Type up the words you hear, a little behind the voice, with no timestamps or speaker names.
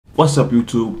What's up,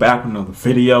 YouTube? Back with another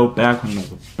video, back with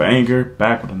another banger,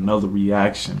 back with another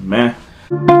reaction, man.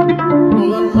 We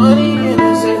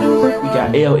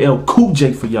got LL Cool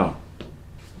J for y'all.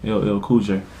 LL Cool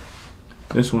J.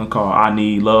 This one called I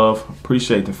Need Love.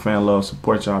 Appreciate the fan love,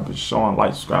 support y'all been showing.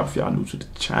 Like, subscribe if y'all new to the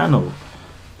channel.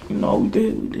 You know, I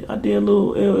did a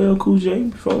little LL Cool J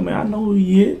before, man. I know who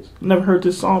he is. Never heard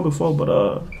this song before,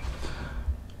 but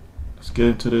let's get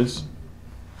into this.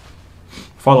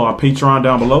 Follow our Patreon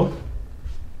down below.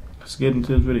 Let's get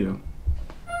into this video.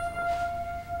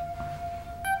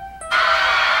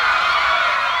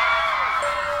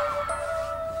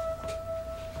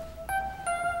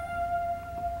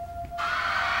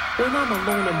 When I'm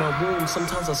alone in my room,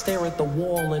 sometimes I stare at the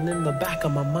wall, and in the back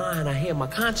of my mind I hear my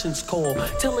conscience call,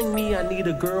 telling me I need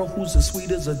a girl who's as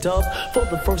sweet as a dove. For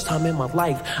the first time in my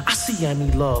life, I see I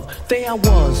need love. There I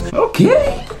was.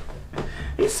 Okay.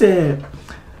 He said,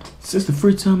 since the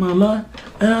first time I life,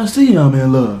 and I see I'm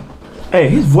in love. Hey,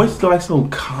 his voice is like so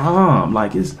calm.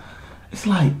 Like it's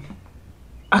like,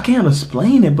 I can't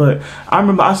explain it, but I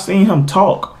remember I seen him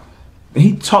talk.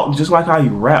 He talked just like how he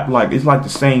rap. Like it's like the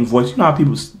same voice. You know how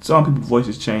some people's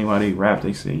voices change while they rap.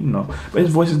 They say, you know, but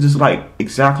his voice is just like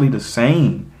exactly the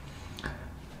same.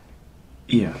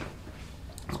 Yeah,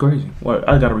 it's crazy. Well,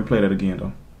 I gotta replay that again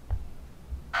though.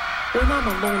 When I'm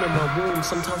alone in my room,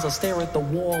 sometimes I stare at the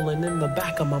wall, and in the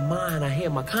back of my mind I hear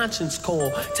my conscience call,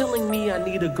 telling me I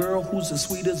need a girl who's as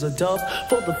sweet as a dove.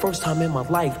 For the first time in my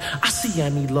life, I see I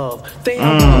need love. There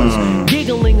I was,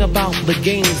 giggling about the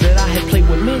games that I had played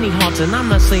with many hearts, and I'm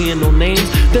not saying no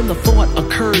names. Then the thought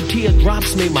occurred,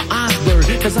 teardrops made my eyes burn,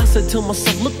 cause I said to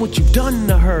myself, look what you've done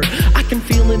to her. I can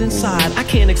feel it inside, I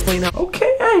can't explain how.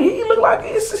 Okay, hey, he look like,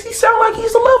 he sound like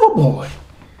he's a lover boy.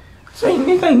 Ain't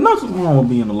nothing wrong with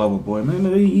being a lover boy,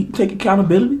 man. He take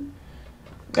accountability.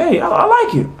 Hey, I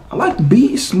like it. I like the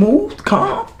beat, smooth,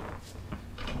 calm.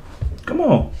 Come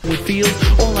on. It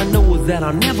feels, all I know is that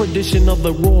I'm never dishing of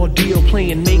the raw deal,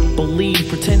 playing make-believe,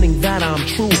 pretending that I'm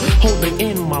true, holding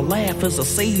in my laugh as I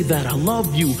say that I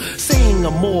love you, saying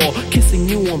I'm more, kissing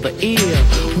you on the ear,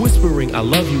 whispering I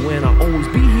love you and I'll always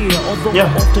be here. Although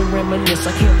I often reminisce,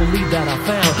 I can't believe that I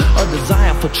found a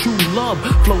desire for true love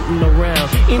floating around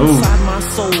inside my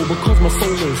soul, because my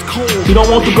soul is cold. You don't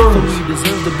want the girls. He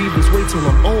deserves to be this way till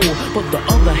I'm old, but the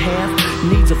other half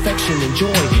needs affection and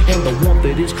joy, and the warmth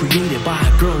that is created by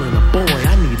a girl and a boy.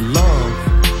 I need love.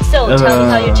 So tell me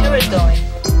how your tour is going.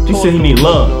 You said he need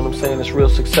love. You know what I'm saying? It's real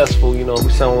successful. You know, we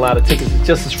selling a lot of tickets. It's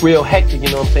just as real hectic. You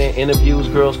know what I'm saying? Interviews,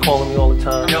 girls calling me all the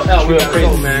time. Yo, it's real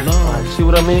crazy, man. See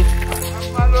what I mean?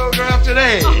 My little girl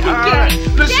today. All right.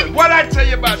 Listen, what I tell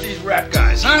you about these rap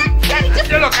guys, huh?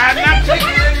 Look, I'm not taking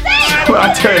anything. What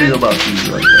I tell you about these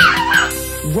rap guys?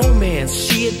 Romance,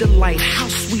 sheer delight, how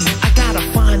sweet. I gotta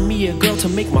find me a girl to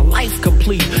make my life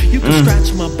complete. You can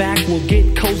scratch my back, we'll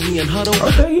get cozy and huddle.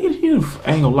 Okay, he ain't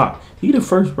gonna lie. He the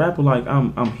first rapper like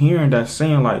I'm hearing that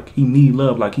saying like he need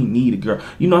love, like he need a girl.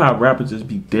 You know how rappers just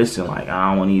be dissing like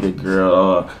I don't need a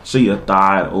girl, she a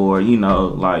thought, or you know,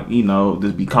 like you know,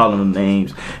 just be calling them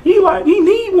names. He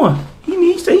need one. He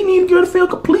need a girl to feel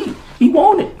complete. He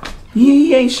want it.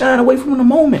 He ain't shying away from the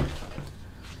moment.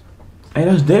 Hey,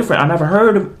 that's different. I never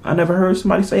heard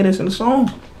somebody say this in a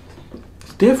song.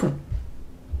 It's different.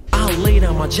 I'll lay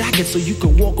down my jacket so you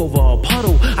can walk over a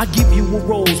puddle. I give you a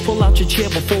rose, pull out your chair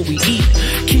before we eat.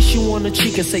 Kiss you on the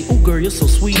cheek and say, ooh girl, you're so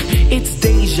sweet. It's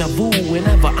deja vu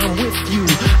whenever I'm with you.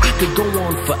 I could go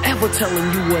on forever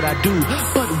telling you what I do,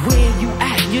 but where you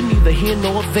at, you're neither here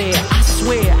nor there. I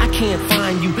swear I can't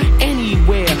find you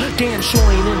anywhere. Damn sure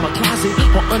ain't in my closet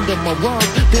or under my rug.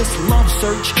 This love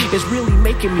search is really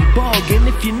making me bug. And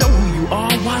if you know who you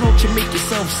are, why don't you make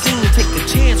yourself seen? Take a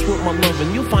chance with my love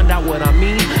and you'll find out what I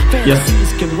mean.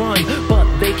 Fantasies can run, but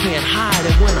they can't hide.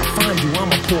 And when I find you,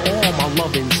 I'ma pour all my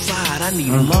love inside. I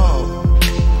need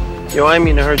love. Yo, I ain't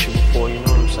mean to hurt you before, you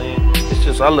know what I'm saying? It's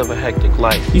just I live a hectic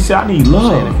life. He said I need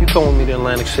love. If you come with me to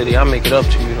Atlantic City, I'll make it up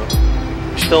to you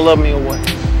though. You still love me or what?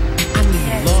 I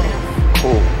need love.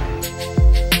 Cool.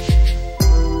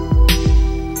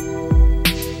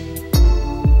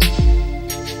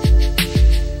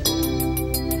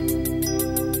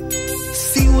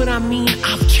 What I mean,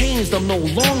 I've changed, I'm no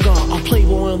longer a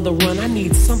playboy on the run. I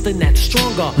need something that's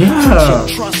stronger.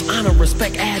 Friendship, trust, honor,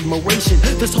 respect, admiration.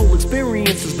 This whole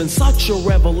experience has been such a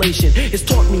revelation. It's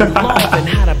taught me love and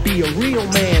how to be a real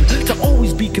man, to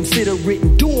always be considerate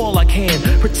and do all I can.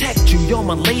 Protect you, you're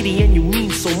my lady and you mean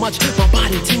so much. My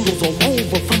body tingles all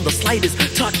over from the slightest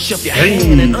slightest touch of your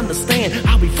hand. And understand,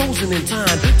 I'll be frozen in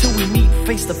time till we meet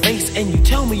face to face and you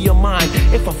tell me you're mine.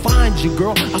 If I find you,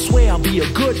 girl, I swear I'll be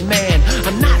a good man.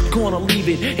 I'm not gonna leave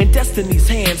it in destiny's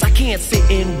hands. I can't sit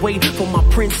and wait for my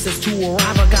princess to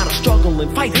arrive. I gotta struggle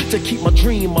and fight to keep my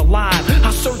dream alive.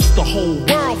 I search the whole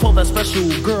world for that special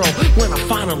girl. When I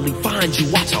finally find you,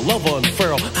 watch I love her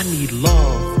unfurl. I need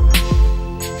love.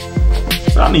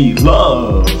 I need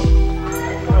love.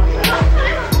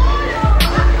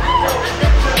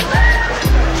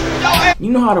 You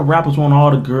know how the rappers want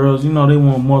all the girls, you know, they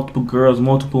want multiple girls,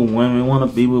 multiple women, want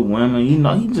to be with women. You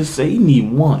know, he just say he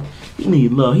need one. He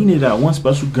need love. He need that one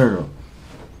special girl.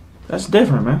 That's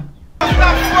different, man.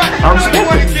 I respect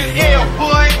it.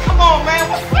 Come on, man.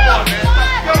 What's up, man?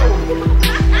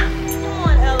 Come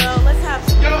on, LL, let's have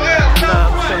some.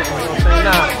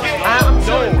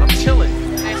 I'm chilling.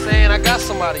 I'm saying I got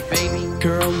somebody, baby.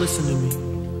 Girl, listen to me.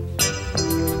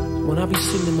 When I be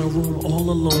sitting in my room all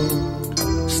alone,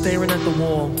 staring at the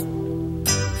wall,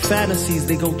 fantasies,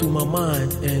 they go through my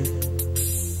mind. And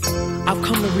I've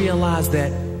come to realize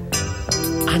that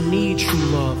I need true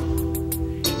love.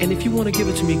 And if you want to give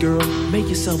it to me, girl, make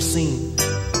yourself seen.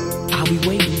 I'll be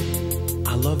waiting.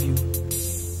 I love you.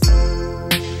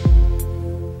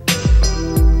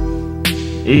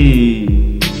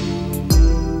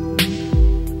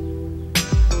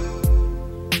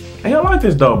 Hey, I like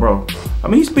this though, bro. I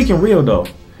mean, he's speaking real though.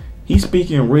 He's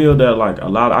speaking real that like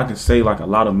I can say like a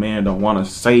lot of men don't want to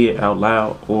say it out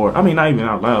loud, or I mean not even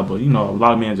out loud, but you know a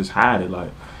lot of men just hide it.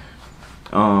 Like,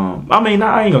 I mean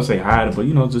I ain't gonna say hide it, but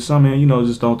you know just some men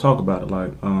just don't talk about it.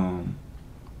 Like,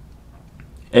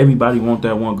 everybody want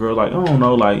that one girl. Like, I don't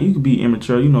know, like you could be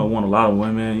immature, want a lot of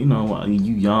women,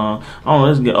 you young. I don't know,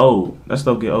 let's get old. That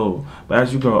stuff get old. But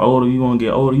as you grow older, you want to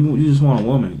get older. You just want a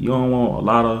woman. You don't want a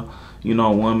lot of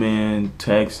women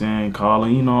texting,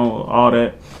 calling, all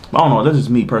that. I don't know. That's just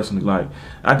me personally. Like,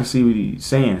 I can see what he's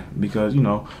saying because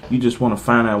you just want to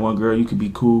find that one girl you could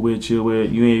be cool with, chill with.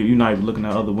 You're not even looking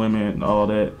at other women and all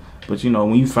that. But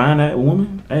when you find that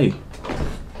woman, hey,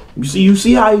 you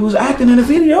see how he was acting in the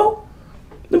video.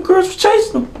 Them girls was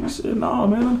chasing him. I said, "No,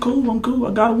 man, I'm cool.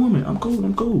 I got a woman. I'm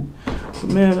cool." But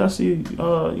man, I see, a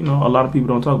lot of people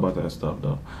don't talk about that stuff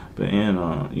though. But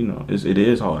it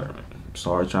is hard. It's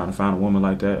hard trying to find a woman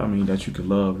like that. I mean, that you can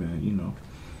love and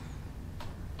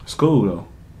it's cool though.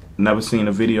 Never seen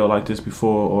a video like this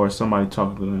before or somebody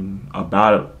talking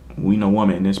about it.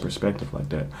 Woman in this perspective like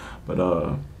that. But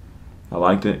I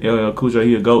liked it. LL Cool J,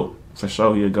 he a GOAT for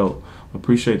sure. He a GOAT.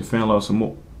 Appreciate the fan love, some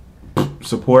more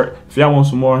support. If y'all want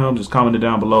some more of him, just comment it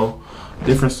down below.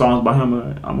 Different songs by him,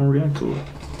 I'm gonna react to it.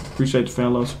 Appreciate the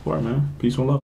fan love support, man. Peace and love.